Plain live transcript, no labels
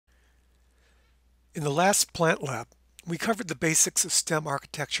In the last plant lab, we covered the basics of stem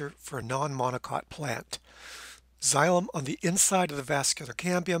architecture for a non-monocot plant. Xylem on the inside of the vascular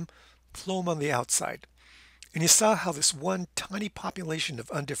cambium, phloem on the outside. And you saw how this one tiny population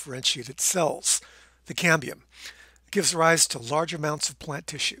of undifferentiated cells, the cambium, gives rise to large amounts of plant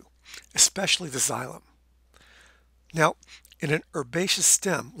tissue, especially the xylem. Now, in an herbaceous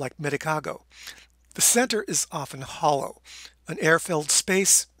stem like medicago, the center is often hollow, an air-filled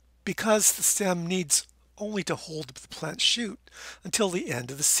space because the stem needs only to hold the plant shoot until the end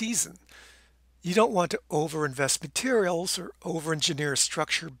of the season. You don't want to overinvest materials or over-engineer a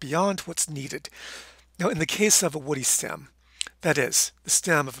structure beyond what's needed. Now, in the case of a woody stem, that is, the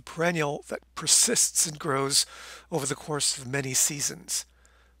stem of a perennial that persists and grows over the course of many seasons,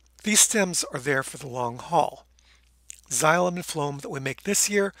 these stems are there for the long haul. Xylem and phloem that we make this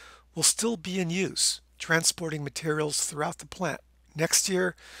year will still be in use, transporting materials throughout the plant next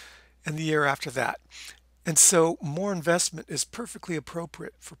year and the year after that. And so more investment is perfectly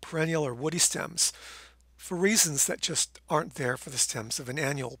appropriate for perennial or woody stems for reasons that just aren't there for the stems of an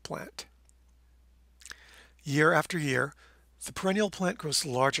annual plant. Year after year, the perennial plant grows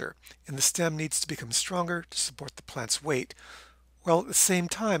larger and the stem needs to become stronger to support the plant's weight, while at the same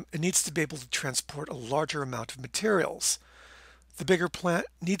time it needs to be able to transport a larger amount of materials. The bigger plant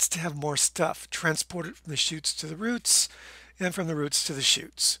needs to have more stuff transported from the shoots to the roots and from the roots to the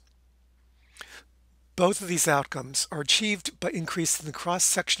shoots. Both of these outcomes are achieved by increasing the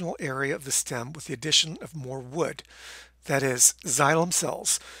cross-sectional area of the stem with the addition of more wood, that is, xylem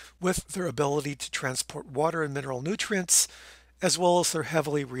cells, with their ability to transport water and mineral nutrients, as well as their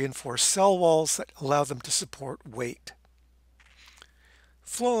heavily reinforced cell walls that allow them to support weight.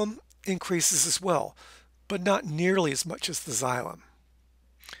 Phloem increases as well, but not nearly as much as the xylem.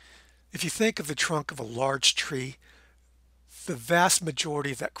 If you think of the trunk of a large tree, the vast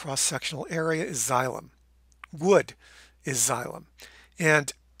majority of that cross-sectional area is xylem. Wood is xylem.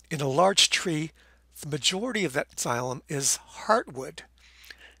 And in a large tree, the majority of that xylem is heartwood.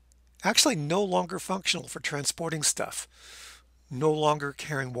 Actually no longer functional for transporting stuff. No longer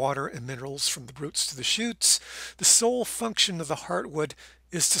carrying water and minerals from the roots to the shoots. The sole function of the heartwood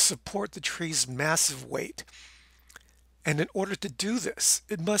is to support the tree's massive weight. And in order to do this,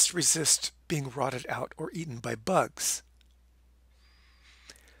 it must resist being rotted out or eaten by bugs.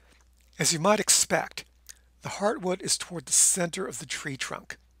 As you might expect, the heartwood is toward the center of the tree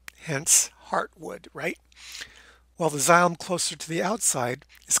trunk, hence heartwood, right? While the xylem closer to the outside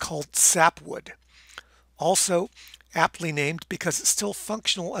is called sapwood, also aptly named because it's still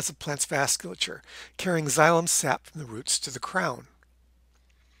functional as a plant's vasculature, carrying xylem sap from the roots to the crown.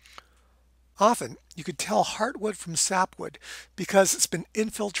 Often, you could tell heartwood from sapwood because it's been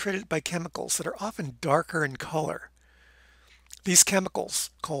infiltrated by chemicals that are often darker in color. These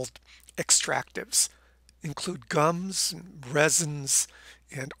chemicals, called extractives, include gums and resins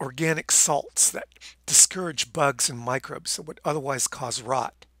and organic salts that discourage bugs and microbes that would otherwise cause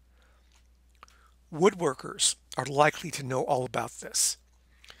rot. Woodworkers are likely to know all about this.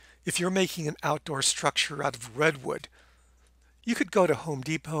 If you're making an outdoor structure out of redwood, you could go to Home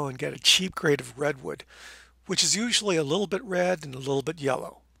Depot and get a cheap grade of redwood, which is usually a little bit red and a little bit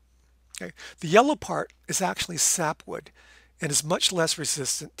yellow. Okay? The yellow part is actually sapwood and is much less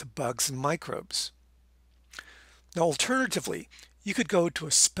resistant to bugs and microbes. Now, alternatively, you could go to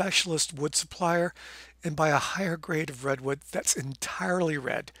a specialist wood supplier and buy a higher grade of redwood that's entirely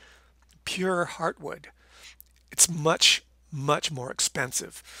red, pure heartwood. It's much, much more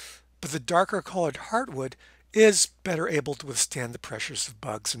expensive, but the darker colored heartwood is better able to withstand the pressures of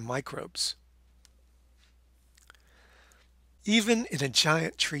bugs and microbes. Even in a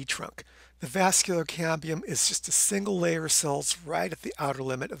giant tree trunk, the vascular cambium is just a single layer of cells right at the outer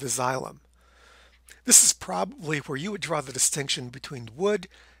limit of the xylem. This is probably where you would draw the distinction between wood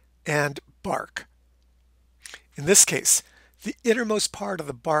and bark. In this case, the innermost part of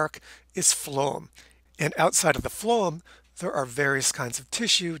the bark is phloem, and outside of the phloem, there are various kinds of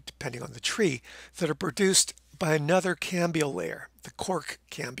tissue, depending on the tree, that are produced by another cambial layer, the cork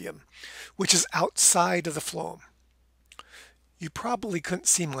cambium, which is outside of the phloem. You probably couldn't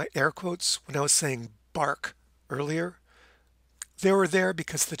see my air quotes when I was saying bark earlier. They were there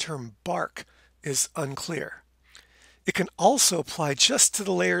because the term bark is unclear. It can also apply just to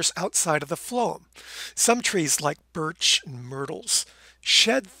the layers outside of the phloem. Some trees like birch and myrtles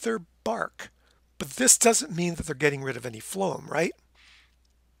shed their bark, but this doesn't mean that they're getting rid of any phloem, right?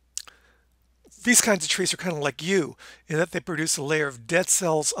 These kinds of trees are kind of like you in that they produce a layer of dead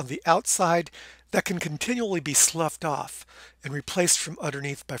cells on the outside that can continually be sloughed off and replaced from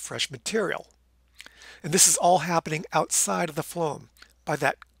underneath by fresh material. And this is all happening outside of the phloem by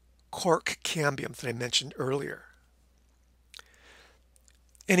that cork cambium that I mentioned earlier.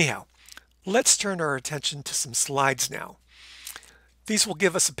 Anyhow, let's turn our attention to some slides now. These will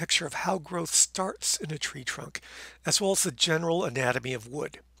give us a picture of how growth starts in a tree trunk, as well as the general anatomy of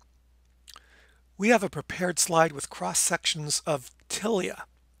wood. We have a prepared slide with cross sections of tilia.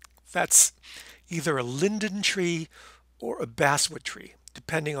 That's either a linden tree or a basswood tree,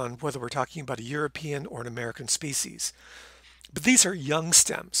 depending on whether we're talking about a European or an American species. But these are young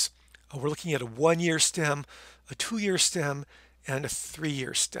stems. We're looking at a 1-year stem, a 2-year stem, and a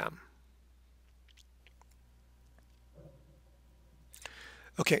 3-year stem.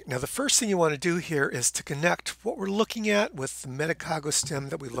 Okay, now the first thing you want to do here is to connect what we're looking at with the Medicago stem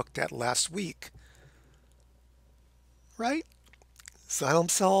that we looked at last week. Right?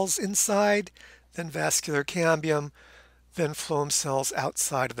 Xylem cells inside, then vascular cambium, then phloem cells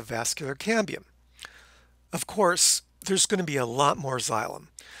outside of the vascular cambium. Of course, there's going to be a lot more xylem.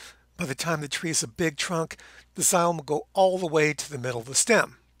 By the time the tree is a big trunk, the xylem will go all the way to the middle of the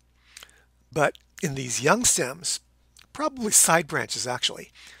stem. But in these young stems, probably side branches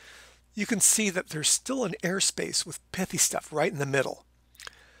actually, you can see that there's still an airspace with pithy stuff right in the middle.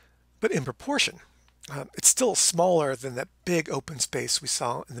 But in proportion, it's still smaller than that big open space we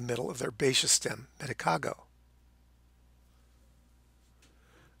saw in the middle of the herbaceous stem, Medicago.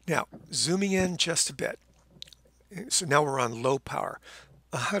 Now, zooming in just a bit. So now we're on low power,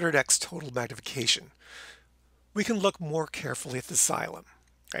 100x total magnification. We can look more carefully at the xylem,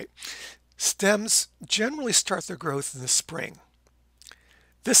 right? Stems generally start their growth in the spring.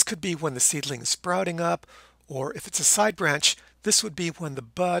 This could be when the seedling is sprouting up, or if it's a side branch, this would be when the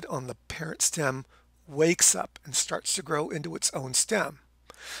bud on the parent stem wakes up and starts to grow into its own stem.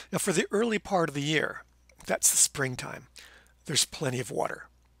 Now for the early part of the year, that's the springtime, there's plenty of water.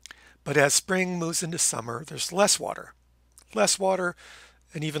 But as spring moves into summer, there's less water,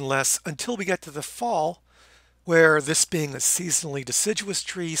 and even less until we get to the fall, where this being a seasonally deciduous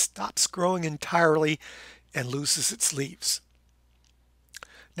tree stops growing entirely and loses its leaves.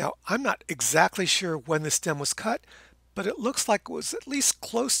 Now, I'm not exactly sure when the stem was cut, but it looks like it was at least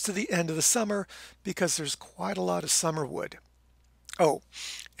close to the end of the summer because there's quite a lot of summer wood. Oh,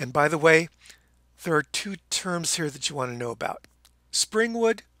 and by the way, there are 2 terms here that you want to know about. Spring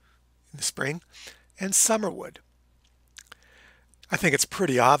wood in the spring and summer wood. I think it's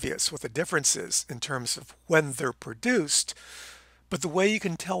pretty obvious what the difference is in terms of when they're produced, but the way you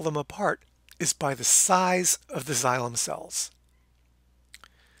can tell them apart is by the size of the xylem cells.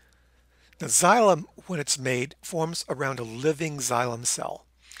 The xylem, when it's made, forms around a living xylem cell.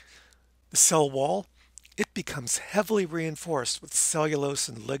 The cell wall, it becomes heavily reinforced with cellulose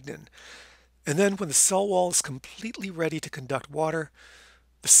and lignin. And then when the cell wall is completely ready to conduct water,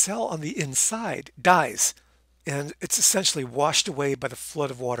 the cell on the inside dies, and it's essentially washed away by the flood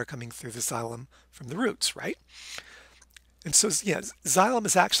of water coming through the xylem from the roots, right? And so, yeah, xylem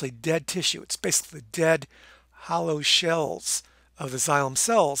is actually dead tissue. It's basically the dead, hollow shells of the xylem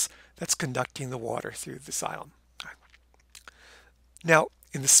cells that's conducting the water through the xylem. Now,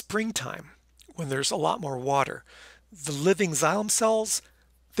 in the springtime, when there's a lot more water, the living xylem cells,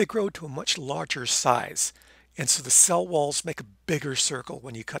 they grow to a much larger size, and so the cell walls make a bigger circle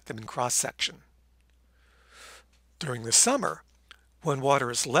when you cut them in cross-section. During the summer, when water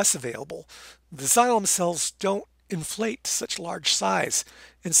is less available, the xylem cells don't inflate to such large size,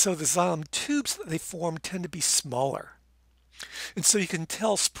 and so the xylem tubes that they form tend to be smaller. And so you can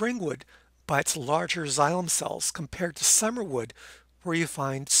tell spring wood by its larger xylem cells compared to summer wood, where you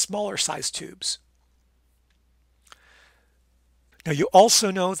find smaller size tubes. Now you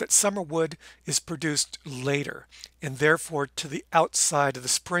also know that summer wood is produced later and therefore to the outside of the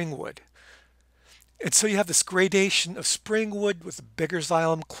spring wood. And so you have this gradation of spring wood with a bigger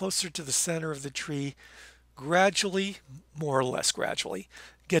xylem closer to the center of the tree, gradually, more or less gradually,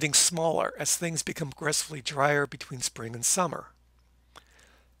 getting smaller as things become progressively drier between spring and summer.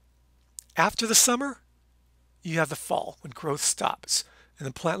 After the summer, you have the fall when growth stops and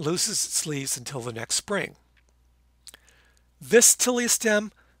the plant loses its leaves until the next spring. This tilia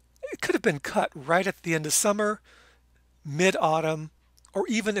stem, it could have been cut right at the end of summer, mid-autumn, or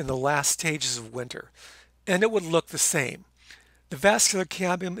even in the last stages of winter, and it would look the same. The vascular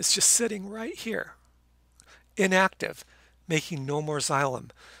cambium is just sitting right here, inactive, making no more xylem,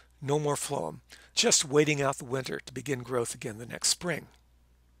 no more phloem, just waiting out the winter to begin growth again the next spring.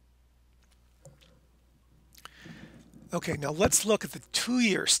 Okay, now let's look at the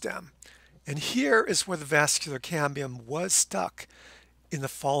 2-year stem. And here is where the vascular cambium was stuck in the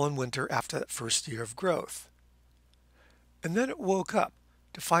fall and winter after that first year of growth. And then it woke up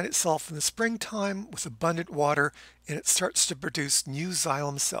to find itself in the springtime with abundant water, and it starts to produce new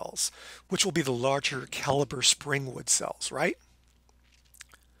xylem cells, which will be the larger caliber springwood cells, right?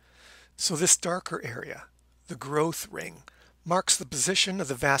 So this darker area, the growth ring, marks the position of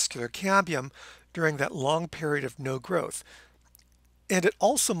the vascular cambium during that long period of no growth. And it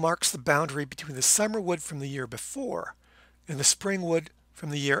also marks the boundary between the summer wood from the year before and the spring wood from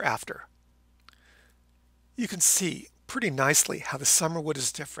the year after. You can see pretty nicely how the summer wood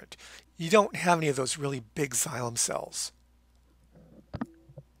is different. You don't have any of those really big xylem cells.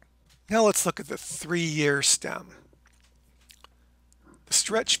 Now let's look at the 3-year stem. The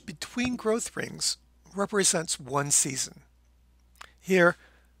stretch between growth rings represents one season. Here,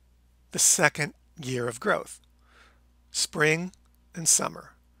 the second year of growth, spring and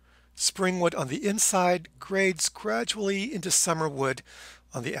summer. Spring wood on the inside grades gradually into summer wood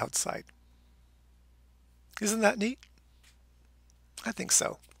on the outside. Isn't that neat? I think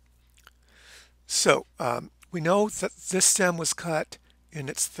so. So we know that this stem was cut in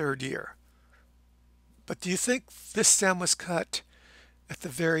its 3rd year. But do you think this stem was cut at the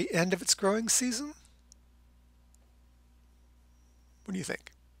very end of its growing season? What do you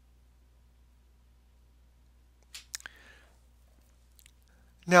think?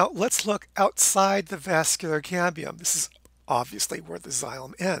 Now let's look outside the vascular cambium. This is obviously where the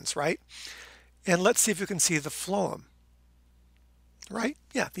xylem ends, right? And let's see if you can see the phloem. Right?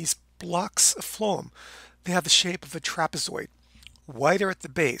 Yeah, these blocks of phloem. They have the shape of a trapezoid, wider at the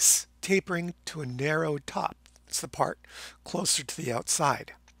base, tapering to a narrow top. It's the part closer to the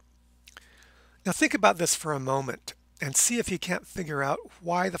outside. Now think about this for a moment and see if you can't figure out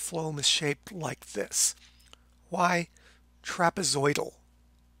why the phloem is shaped like this. Why trapezoidal?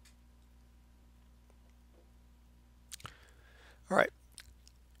 All right.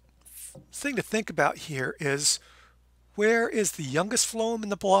 Thing to think about here is, where is the youngest phloem in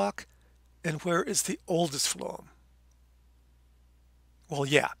the block and where is the oldest phloem? Well,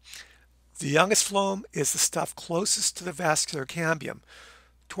 yeah, the youngest phloem is the stuff closest to the vascular cambium,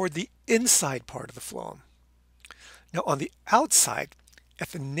 toward the inside part of the phloem. Now on the outside, at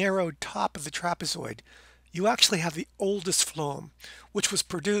the narrow top of the trapezoid, you actually have the oldest phloem, which was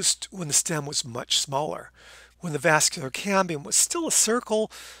produced when the stem was much smaller, when the vascular cambium was still a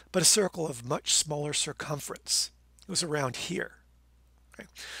circle, but a circle of much smaller circumference. It was around here. Okay?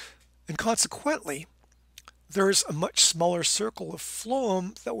 And consequently, there's a much smaller circle of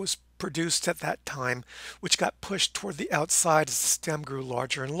phloem that was produced at that time, which got pushed toward the outside as the stem grew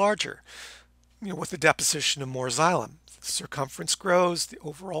larger and larger, with the deposition of more xylem. The circumference grows, the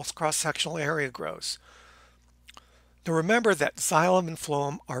overall cross-sectional area grows. Now remember that xylem and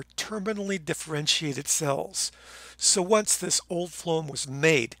phloem are terminally differentiated cells. So once this old phloem was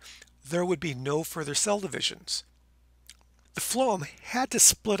made, there would be no further cell divisions. The phloem had to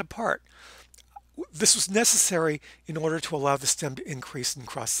split apart. This was necessary in order to allow the stem to increase in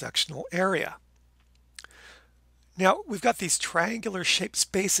cross-sectional area. Now we've got these triangular shaped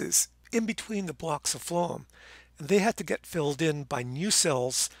spaces in between the blocks of phloem, and they had to get filled in by new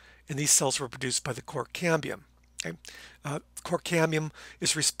cells, and these cells were produced by the cork cambium. Okay? The cork cambium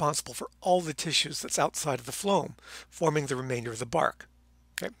is responsible for all the tissues that's outside of the phloem, forming the remainder of the bark.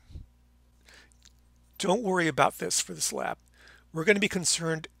 Okay? Don't worry about this for this lab. We're going to be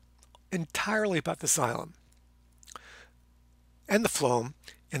concerned entirely about the xylem and the phloem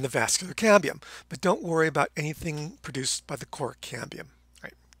and the vascular cambium, but don't worry about anything produced by the cork cambium.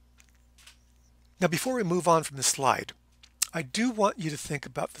 Right? Now before we move on from the slide, I do want you to think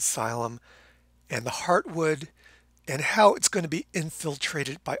about the xylem and the heartwood and how it's going to be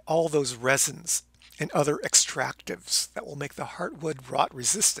infiltrated by all those resins and other extractives that will make the heartwood rot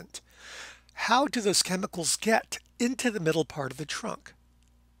resistant. How do those chemicals get into the middle part of the trunk?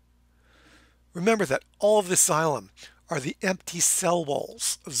 Remember that all of the xylem are the empty cell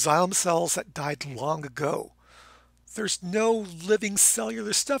walls of xylem cells that died long ago. There's no living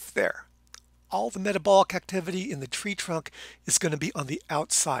cellular stuff there. All the metabolic activity in the tree trunk is going to be on the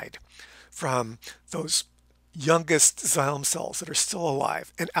outside, from those youngest xylem cells that are still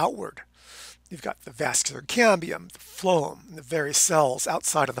alive and outward. You've got the vascular cambium, the phloem, and the various cells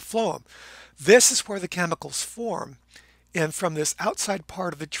outside of the phloem. This is where the chemicals form. And from this outside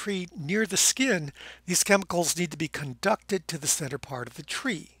part of the tree near the skin, these chemicals need to be conducted to the center part of the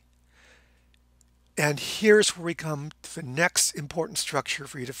tree. And here's where we come to the next important structure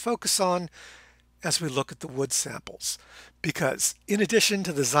for you to focus on as we look at the wood samples. Because in addition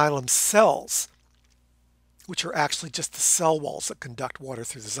to the xylem cells, which are actually just the cell walls that conduct water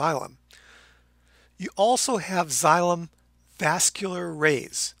through the xylem, you also have xylem vascular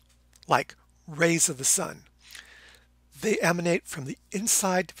rays, like rays of the sun. They emanate from the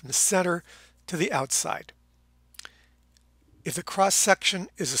inside, from the center to the outside. If the cross section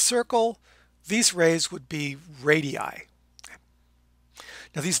is a circle, these rays would be radii.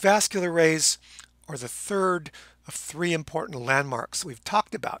 Now these vascular rays are the third of three important landmarks that we've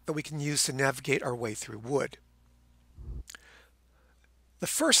talked about that we can use to navigate our way through wood. The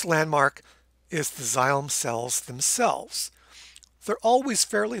first landmark is the xylem cells themselves. They're always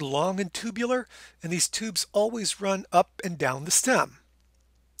fairly long and tubular, and these tubes always run up and down the stem.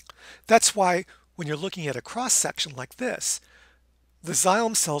 That's why when you're looking at a cross section like this, the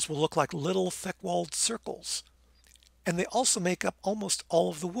xylem cells will look like little thick-walled circles, and they also make up almost all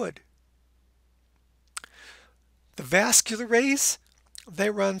of the wood. The vascular rays,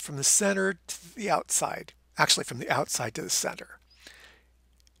 they run from the center to the outside, actually from the outside to the center.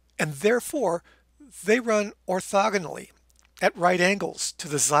 And therefore, they run orthogonally at right angles to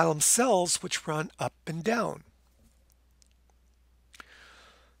the xylem cells, which run up and down.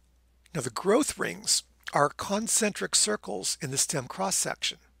 Now the growth rings are concentric circles in the stem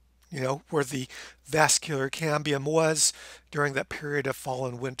cross-section, where the vascular cambium was during that period of fall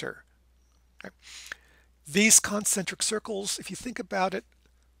and winter. Okay. These concentric circles, if you think about it,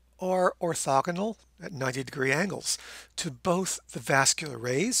 are orthogonal at 90-degree angles to both the vascular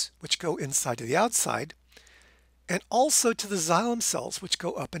rays, which go inside to the outside, and also to the xylem cells, which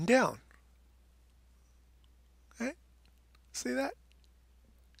go up and down. Okay, see that?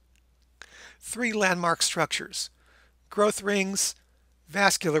 Three landmark structures: growth rings,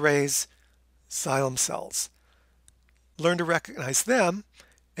 vascular rays, xylem cells. Learn to recognize them,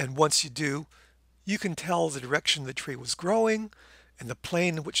 and once you do, you can tell the direction the tree was growing and the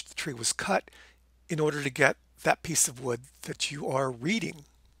plane in which the tree was cut in order to get that piece of wood that you are reading.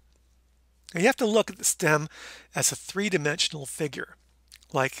 Now you have to look at the stem as a three-dimensional figure,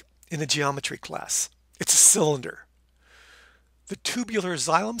 like in a geometry class. It's a cylinder. The tubular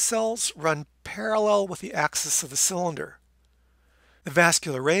xylem cells run parallel with the axis of the cylinder. The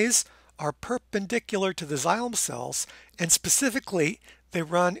vascular rays are perpendicular to the xylem cells, and specifically, they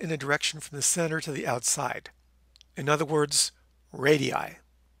run in a direction from the center to the outside. In other words, radii.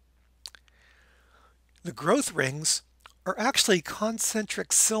 The growth rings are actually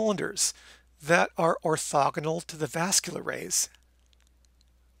concentric cylinders that are orthogonal to the vascular rays.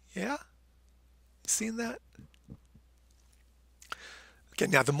 Yeah? Seen that? Okay,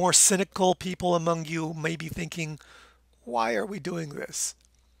 now the more cynical people among you may be thinking, why are we doing this?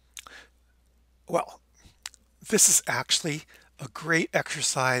 Well, this is actually a great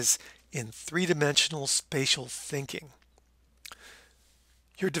exercise in three-dimensional spatial thinking.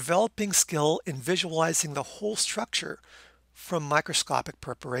 You're developing skill in visualizing the whole structure from microscopic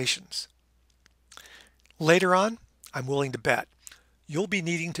preparations. Later on, I'm willing to bet, you'll be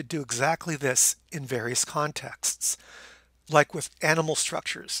needing to do exactly this in various contexts, like with animal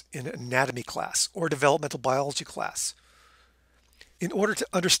structures in an anatomy class or developmental biology class. In order to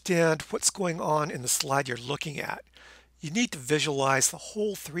understand what's going on in the slide you're looking at, you need to visualize the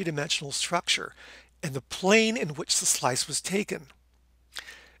whole three-dimensional structure and the plane in which the slice was taken.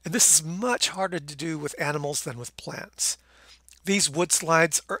 And this is much harder to do with animals than with plants. These wood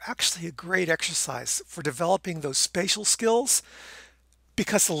slides are actually a great exercise for developing those spatial skills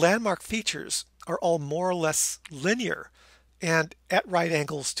because the landmark features are all more or less linear and at right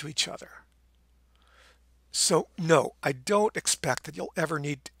angles to each other. So no, I don't expect that you'll ever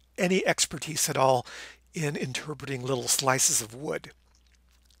need any expertise at all in interpreting little slices of wood.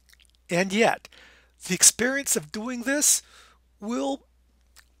 And yet, the experience of doing this will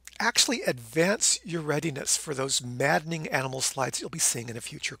actually advance your readiness for those maddening animal slides you'll be seeing in a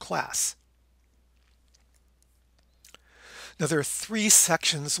future class. Now there are three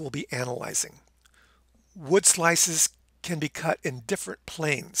sections we'll be analyzing. Wood slices can be cut in different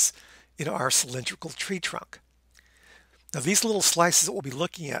planes in our cylindrical tree trunk. Now these little slices that we'll be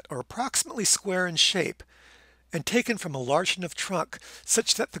looking at are approximately square in shape and taken from a large enough trunk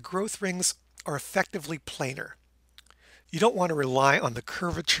such that the growth rings are effectively planar. You don't want to rely on the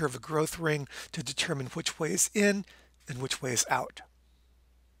curvature of a growth ring to determine which way is in and which way is out.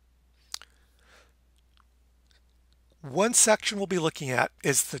 One section we'll be looking at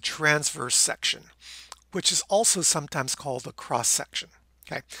is the transverse section, which is also sometimes called a cross section.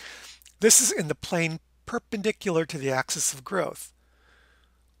 Okay? This is in the plane perpendicular to the axis of growth.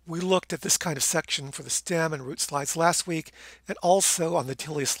 We looked at this kind of section for the stem and root slides last week, and also on the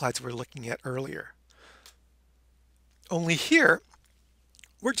tilia slides we were looking at earlier. Only here,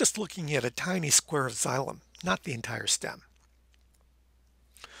 we're just looking at a tiny square of xylem, not the entire stem.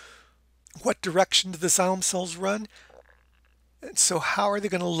 What direction do the xylem cells run? And so how are they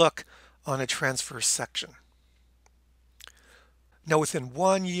going to look on a transverse section? Now within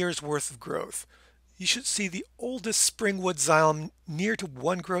 1 year's worth of growth, you should see the oldest springwood xylem near to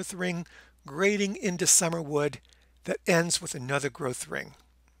one growth ring grading into summerwood that ends with another growth ring,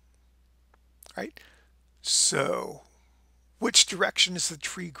 right? So, which direction is the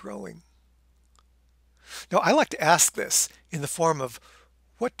tree growing? Now, I like to ask this in the form of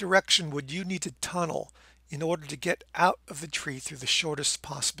what direction would you need to tunnel in order to get out of the tree through the shortest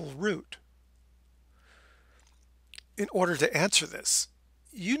possible route? In order to answer this,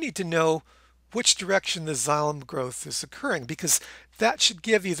 you need to know which direction the xylem growth is occurring because that should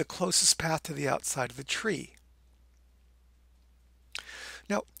give you the closest path to the outside of the tree.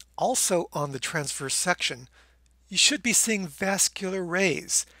 Now, also on the transverse section, you should be seeing vascular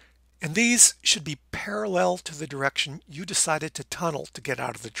rays, and these should be parallel to the direction you decided to tunnel to get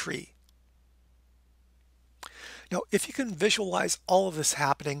out of the tree. Now, if you can visualize all of this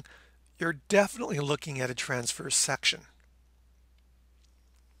happening, you're definitely looking at a transverse section.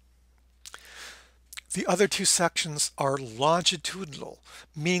 The other two sections are longitudinal,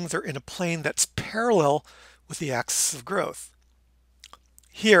 meaning they're in a plane that's parallel with the axis of growth.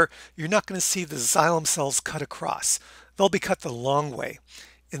 Here, you're not going to see the xylem cells cut across. They'll be cut the long way,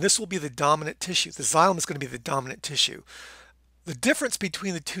 and this will be the dominant tissue. The xylem is going to be the dominant tissue. The difference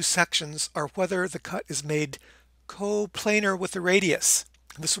between the two sections are whether the cut is made coplanar with the radius.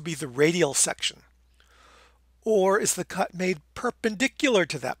 This would be the radial section. Or is the cut made perpendicular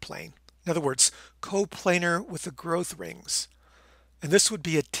to that plane? In other words, coplanar with the growth rings. And this would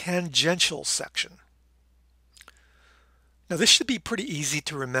be a tangential section. Now this should be pretty easy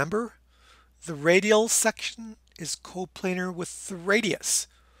to remember. The radial section is coplanar with the radius,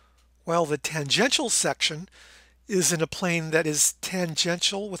 while the tangential section is in a plane that is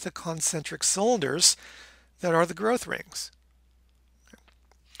tangential with the concentric cylinders that are the growth rings.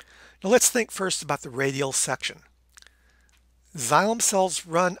 Now let's think first about the radial section. Xylem cells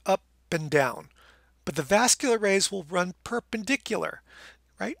run up and down, but the vascular rays will run perpendicular,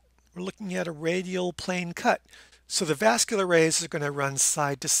 right? We're looking at a radial plane cut. So the vascular rays are going to run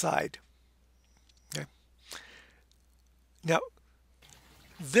side to side. Okay. Now,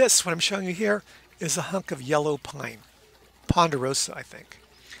 this, what I'm showing you here, is a hunk of yellow pine, ponderosa, I think.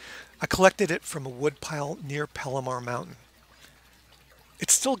 I collected it from a wood pile near Palomar Mountain.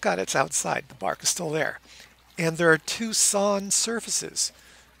 It's still got its outside, the bark is still there. And there are two sawn surfaces.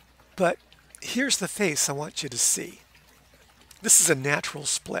 But here's the face I want you to see. This is a natural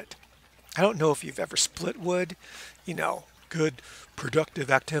split. I don't know if you've ever split wood, you know, good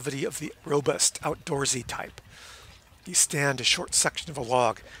productive activity of the robust outdoorsy type. You stand a short section of a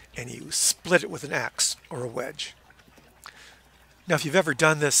log and you split it with an axe or a wedge. Now, if you've ever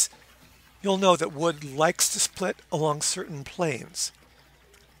done this, you'll know that wood likes to split along certain planes.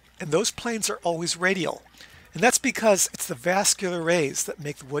 And those planes are always radial. And that's because it's the vascular rays that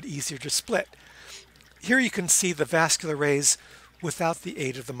make the wood easier to split. Here you can see the vascular rays without the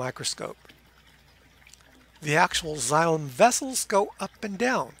aid of the microscope. The actual xylem vessels go up and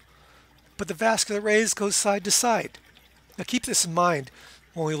down, but the vascular rays go side to side. Now keep this in mind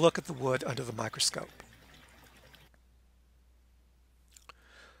when we look at the wood under the microscope.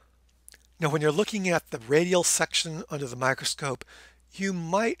 Now when you're looking at the radial section under the microscope, you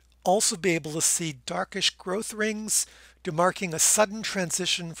might also be able to see darkish growth rings demarking a sudden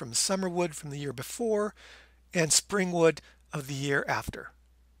transition from summerwood from the year before and springwood of the year after.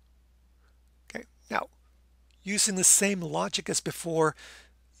 Okay, now using the same logic as before,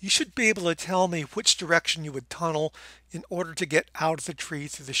 you should be able to tell me which direction you would tunnel in order to get out of the tree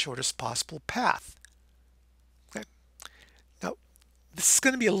through the shortest possible path. Okay. Now, this is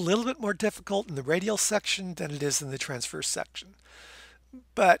going to be a little bit more difficult in the radial section than it is in the transverse section.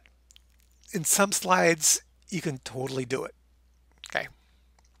 But in some slides, you can totally do it. Okay.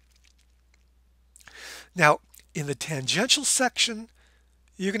 Now, in the tangential section,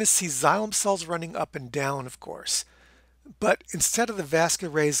 you're going to see xylem cells running up and down, of course. But instead of the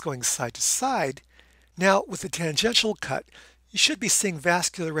vascular rays going side to side, now with the tangential cut, you should be seeing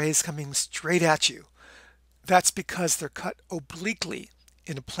vascular rays coming straight at you. That's because they're cut obliquely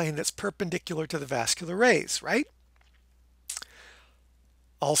in a plane that's perpendicular to the vascular rays, right?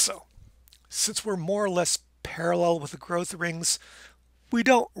 Also, since we're more or less parallel with the growth rings, we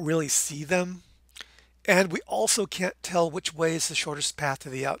don't really see them. And we also can't tell which way is the shortest path to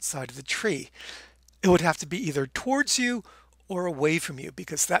the outside of the tree. It would have to be either towards you or away from you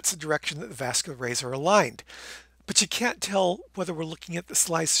because that's the direction that the vascular rays are aligned. But you can't tell whether we're looking at the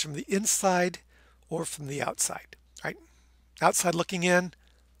slice from the inside or from the outside, right? Outside looking in,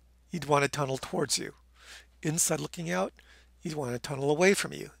 you'd want to tunnel towards you. Inside looking out, you'd want to tunnel away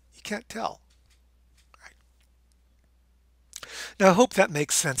from you. You can't tell. Right? Now, I hope that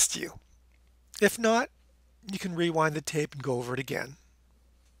makes sense to you. If not, you can rewind the tape and go over it again,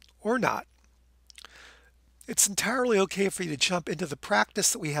 or not. It's entirely okay for you to jump into the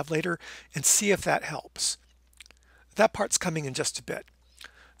practice that we have later and see if that helps. That part's coming in just a bit.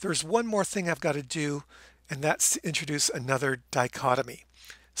 There's one more thing I've got to do, and that's to introduce another dichotomy.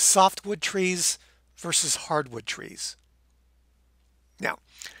 Softwood trees versus hardwood trees. Now,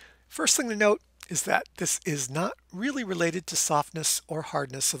 first thing to note is that this is not really related to softness or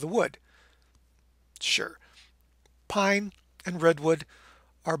hardness of the wood. Sure, pine and redwood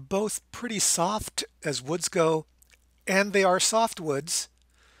are both pretty soft as woods go, and they are softwoods,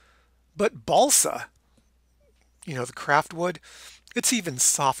 but balsa, the craft wood, it's even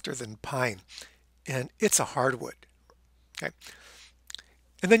softer than pine, and it's a hardwood. Okay.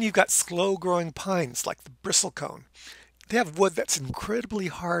 And then you've got slow-growing pines like the bristlecone. They have wood that's incredibly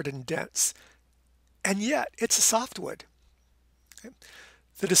hard and dense, and yet it's a softwood. Okay.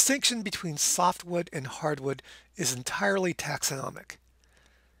 The distinction between softwood and hardwood is entirely taxonomic.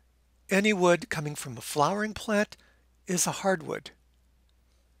 Any wood coming from a flowering plant is a hardwood.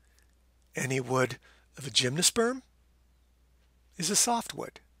 Any wood of a gymnosperm is a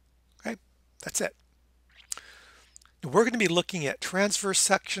softwood. Okay, that's it. Now we're going to be looking at transverse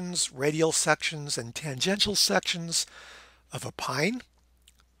sections, radial sections, and tangential sections of a pine,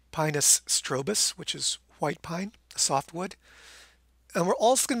 Pinus strobus, which is white pine, a softwood. And we're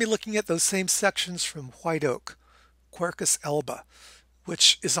also going to be looking at those same sections from white oak, Quercus alba,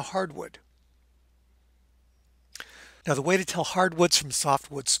 which is a hardwood. Now, the way to tell hardwoods from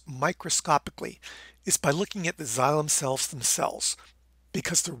softwoods microscopically is by looking at the xylem cells themselves,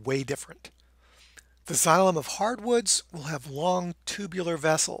 because they're way different. The xylem of hardwoods will have long tubular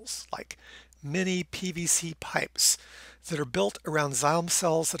vessels, like mini PVC pipes, that are built around xylem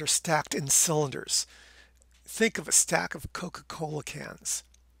cells that are stacked in cylinders. Think of a stack of Coca-Cola cans.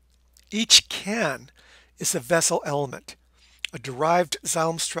 Each can is a vessel element, a derived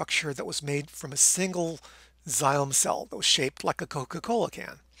xylem structure that was made from a single xylem cell that was shaped like a Coca-Cola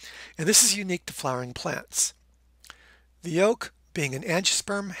can. And this is unique to flowering plants. The oak, being an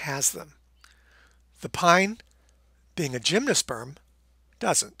angiosperm, has them. The pine, being a gymnosperm,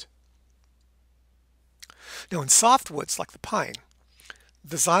 doesn't. Now in softwoods like the pine,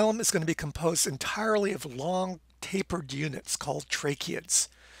 the xylem is going to be composed entirely of long tapered units called tracheids.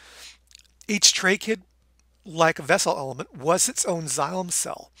 Each tracheid, like a vessel element, was its own xylem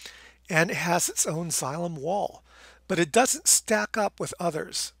cell and it has its own xylem wall, but it doesn't stack up with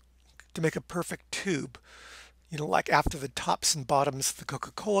others to make a perfect tube, like after the tops and bottoms of the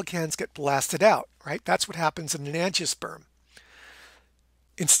Coca-Cola cans get blasted out, right? That's what happens in an angiosperm.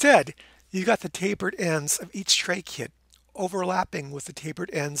 Instead, you got the tapered ends of each tracheid overlapping with the tapered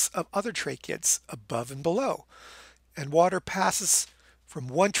ends of other tracheids above and below, and water passes from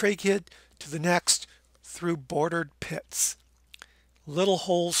one tracheid to the next through bordered pits, little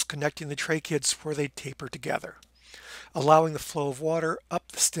holes connecting the tracheids where they taper together, allowing the flow of water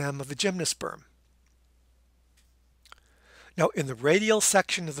up the stem of the gymnosperm. Now, in the radial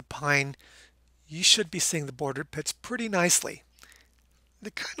section of the pine, you should be seeing the bordered pits pretty nicely.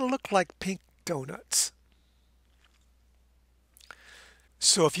 They kind of look like pink donuts.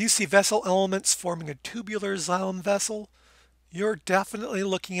 So if you see vessel elements forming a tubular xylem vessel, you're definitely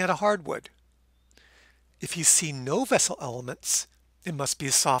looking at a hardwood. If you see no vessel elements, it must be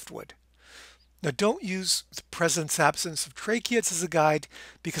a softwood. Now don't use the presence-absence of tracheids as a guide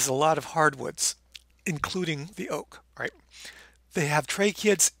because a lot of hardwoods, including the oak, right? They have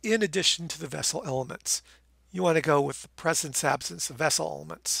tracheids in addition to the vessel elements. You want to go with the presence-absence of vessel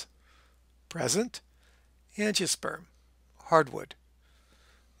elements. Present, angiosperm, hardwood.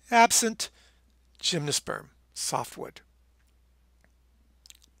 Absent, gymnosperm, softwood.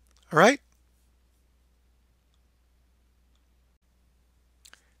 All right?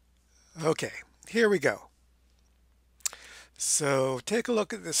 Okay, here we go. So take a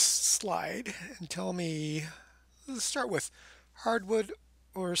look at this slide and tell me, let's start with hardwood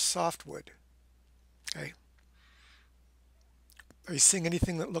or softwood. Okay. Are you seeing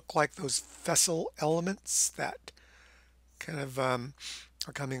anything that look like those vessel elements that kind of are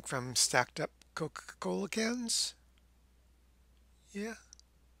coming from stacked up Coca-Cola cans? Yeah.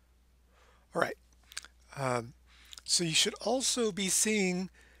 All right. So you should also be seeing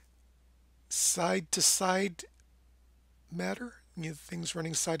side to side matter, things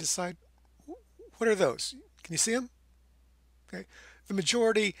running side to side. What are those? Can you see them? Okay. The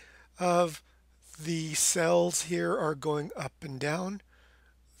majority of the cells here are going up and down.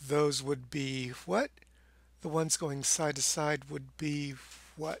 Those would be what? The ones going side to side would be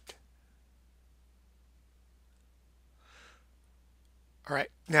what? All right,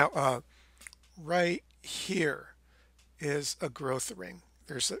 now right here is a growth ring.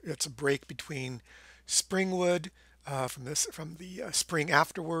 It's a break between springwood from the spring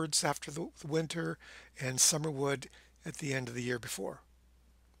afterwards, after the winter, and summerwood at the end of the year before.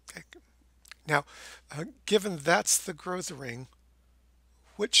 Okay. Now, given that's the growth ring,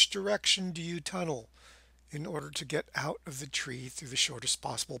 which direction do you tunnel in order to get out of the tree through the shortest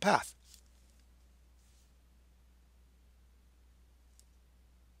possible path?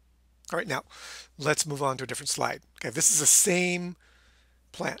 All right, now let's move on to a different slide. Okay, this is the same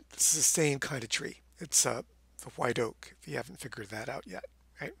plant. This is the same kind of tree. It's the white oak, if you haven't figured that out yet.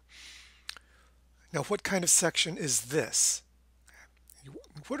 Right? Now, what kind of section is this?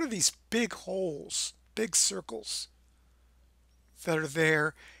 What are these big holes, big circles that are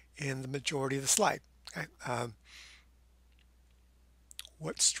there in the majority of the slide? Okay?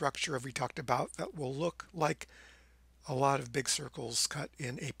 What structure have we talked about that will look like a lot of big circles cut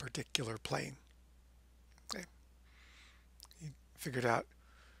in a particular plane? Okay. You figured out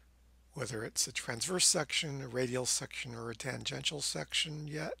whether it's a transverse section, a radial section, or a tangential section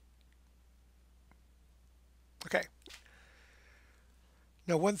yet? Okay.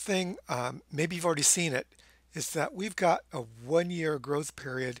 Now, one thing, maybe you've already seen it, is that we've got a 1 year growth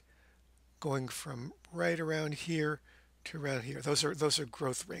period going from right around here to around here. Those are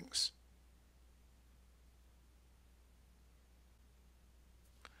growth rings.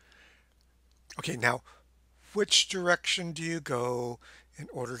 Okay, now which direction do you go in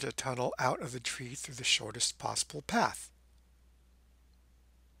order to tunnel out of the tree through the shortest possible path?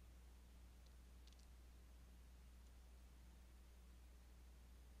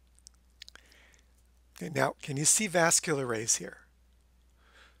 Okay, now, can you see vascular rays here?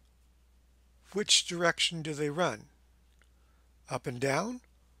 Which direction do they run? Up and down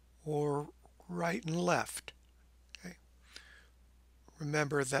or right and left? Okay.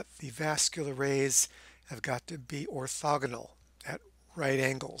 Remember that the vascular rays have got to be orthogonal at right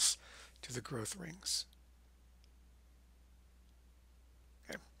angles to the growth rings.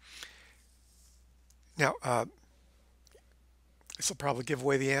 Okay. Now, this will probably give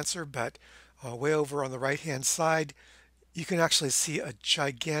away the answer, but way over on the right-hand side, you can actually see a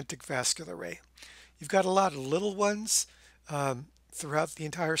gigantic vascular ray. You've got a lot of little ones throughout the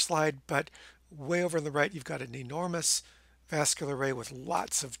entire slide, but way over on the right, you've got an enormous vascular ray with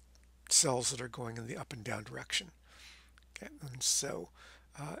lots of cells that are going in the up and down direction. Okay, and so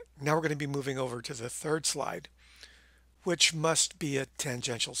now we're going to be moving over to the third slide, which must be a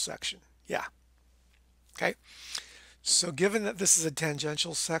tangential section. Yeah. Okay. So given that this is a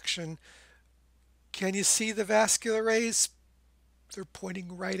tangential section, can you see the vascular rays? They're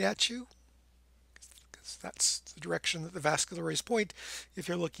pointing right at you, because that's the direction that the vascular rays point if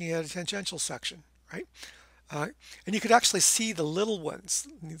you're looking at a tangential section, right? And you could actually see the little ones,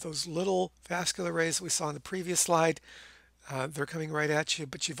 those little vascular rays that we saw in the previous slide. They're coming right at you,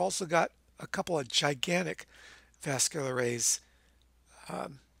 but you've also got a couple of gigantic vascular rays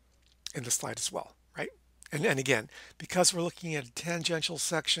in the slide as well, right? And again, because we're looking at a tangential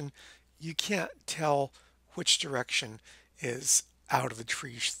section, you can't tell which direction is out of the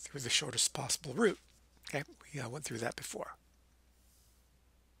tree through the shortest possible route. Okay, we went through that before.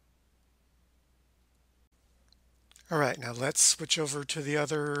 All right, now let's switch over to the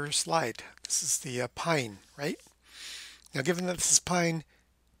other slide. This is the pine, right? Now, given that this is pine,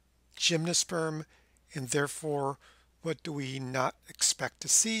 gymnosperm, and therefore, what do we not expect to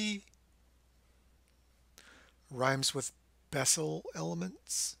see? Rhymes with Bessel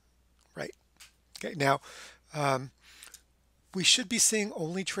elements, right? Okay, now we should be seeing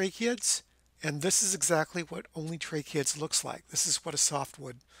only tracheids, and this is exactly what only tracheids looks like. This is what a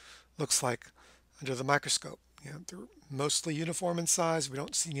softwood looks like under the microscope. You know, they're mostly uniform in size. We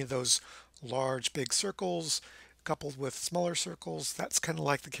don't see any of those large, big circles coupled with smaller circles. That's kind of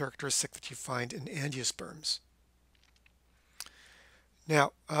like the characteristic that you find in angiosperms.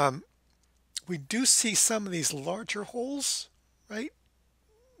 Now, we do see some of these larger holes, right?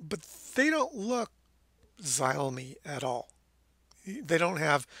 But they don't look xylem-y at all. They don't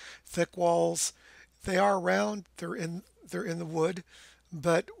have thick walls. They are round. They're in the wood.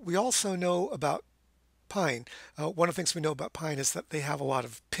 But we also know about pine. One of the things we know about pine is that they have a lot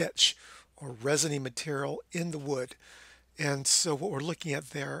of pitch or resiny material in the wood. And so what we're looking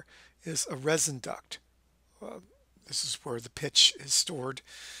at there is a resin duct. This is where the pitch is stored.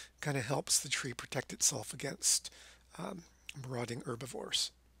 Kind of helps the tree protect itself against marauding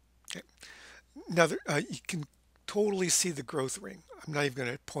herbivores. Okay. Now you can totally see the growth ring. I'm not even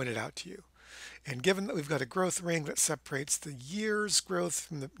going to point it out to you. And given that we've got a growth ring that separates the year's growth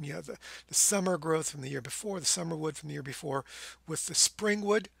from the summer growth from the year before, the summer wood from the year before, with the spring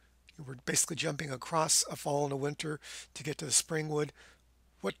wood, we're basically jumping across a fall and a winter to get to the spring wood.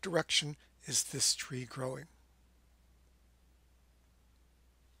 What direction is this tree growing?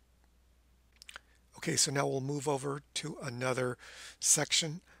 Okay, so now we'll move over to another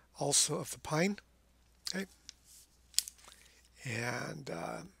section also of the pine. Okay, and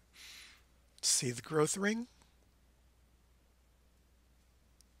see the growth ring?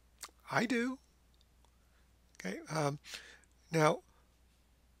 I do. Okay, now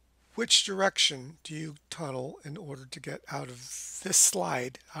which direction do you tunnel in order to get out of this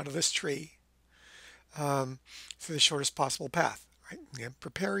slide, out of this tree, for the shortest possible path? Right?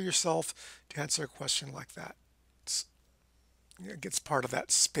 Prepare yourself to answer a question like that. It gets part of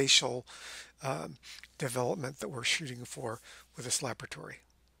that spatial development that we're shooting for with this laboratory.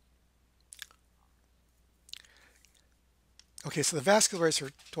 Okay, so the vascular rays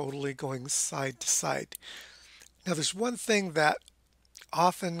are totally going side to side. Now there's one thing that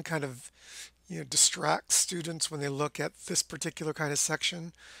often kind of distracts students when they look at this particular kind of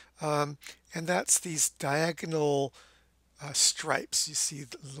section, and that's these diagonal stripes. You see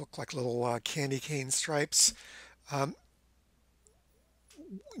that look like little candy cane stripes. You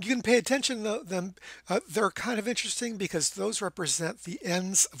can pay attention to them. They're kind of interesting because those represent the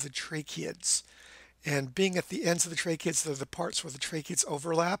ends of the tracheids. And being at the ends of the tracheids, they're the parts where the tracheids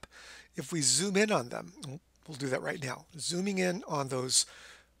overlap. If we zoom in on them, we'll do that right now. Zooming in on those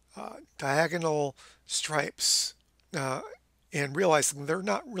diagonal stripes and realizing they're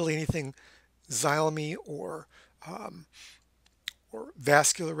not really anything xylem-y or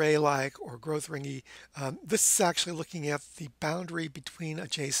vascular ray-like or growth ringy. This is actually looking at the boundary between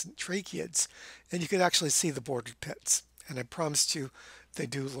adjacent tracheids, and you can actually see the bordered pits. And I promised you they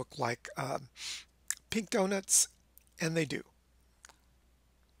do look like pink donuts, and they do.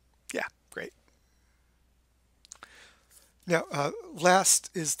 Yeah, great. Now, last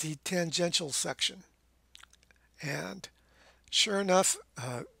is the tangential section. And sure enough,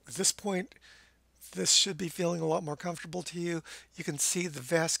 at this point, this should be feeling a lot more comfortable to you. You can see the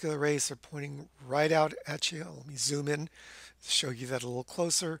vascular rays are pointing right out at you. Let me zoom in, show you that a little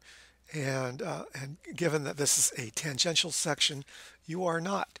closer. And given that this is a tangential section, you are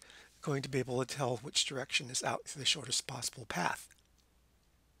not going to be able to tell which direction is out to the shortest possible path.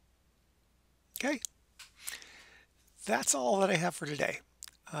 Okay, that's all that I have for today.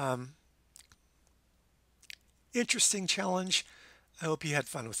 Interesting challenge. I hope you had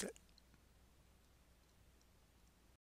fun with it.